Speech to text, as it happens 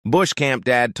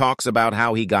BushCampDad talks about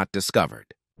how he got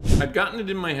discovered. I'd gotten it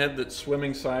in my head that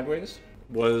swimming sideways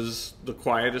was the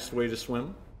quietest way to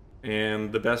swim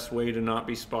and the best way to not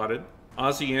be spotted.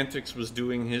 Aussie Antics was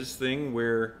doing his thing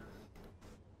where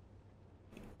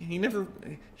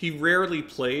he rarely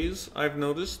plays, I've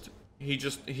noticed.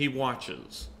 He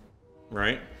watches,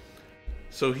 right?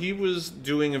 So he was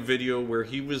doing a video where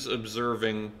he was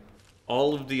observing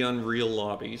all of the Unreal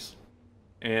lobbies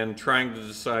and trying to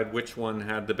decide which one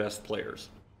had the best players.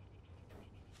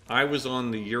 I was on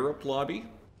the Europe lobby,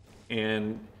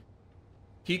 and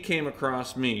he came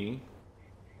across me,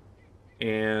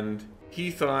 and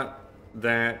he thought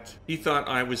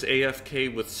I was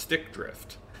AFK with stick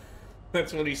drift.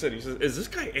 That's what he said. He said, "Is this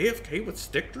guy AFK with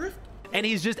stick drift?" And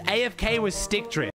he's just AFK with stick drift.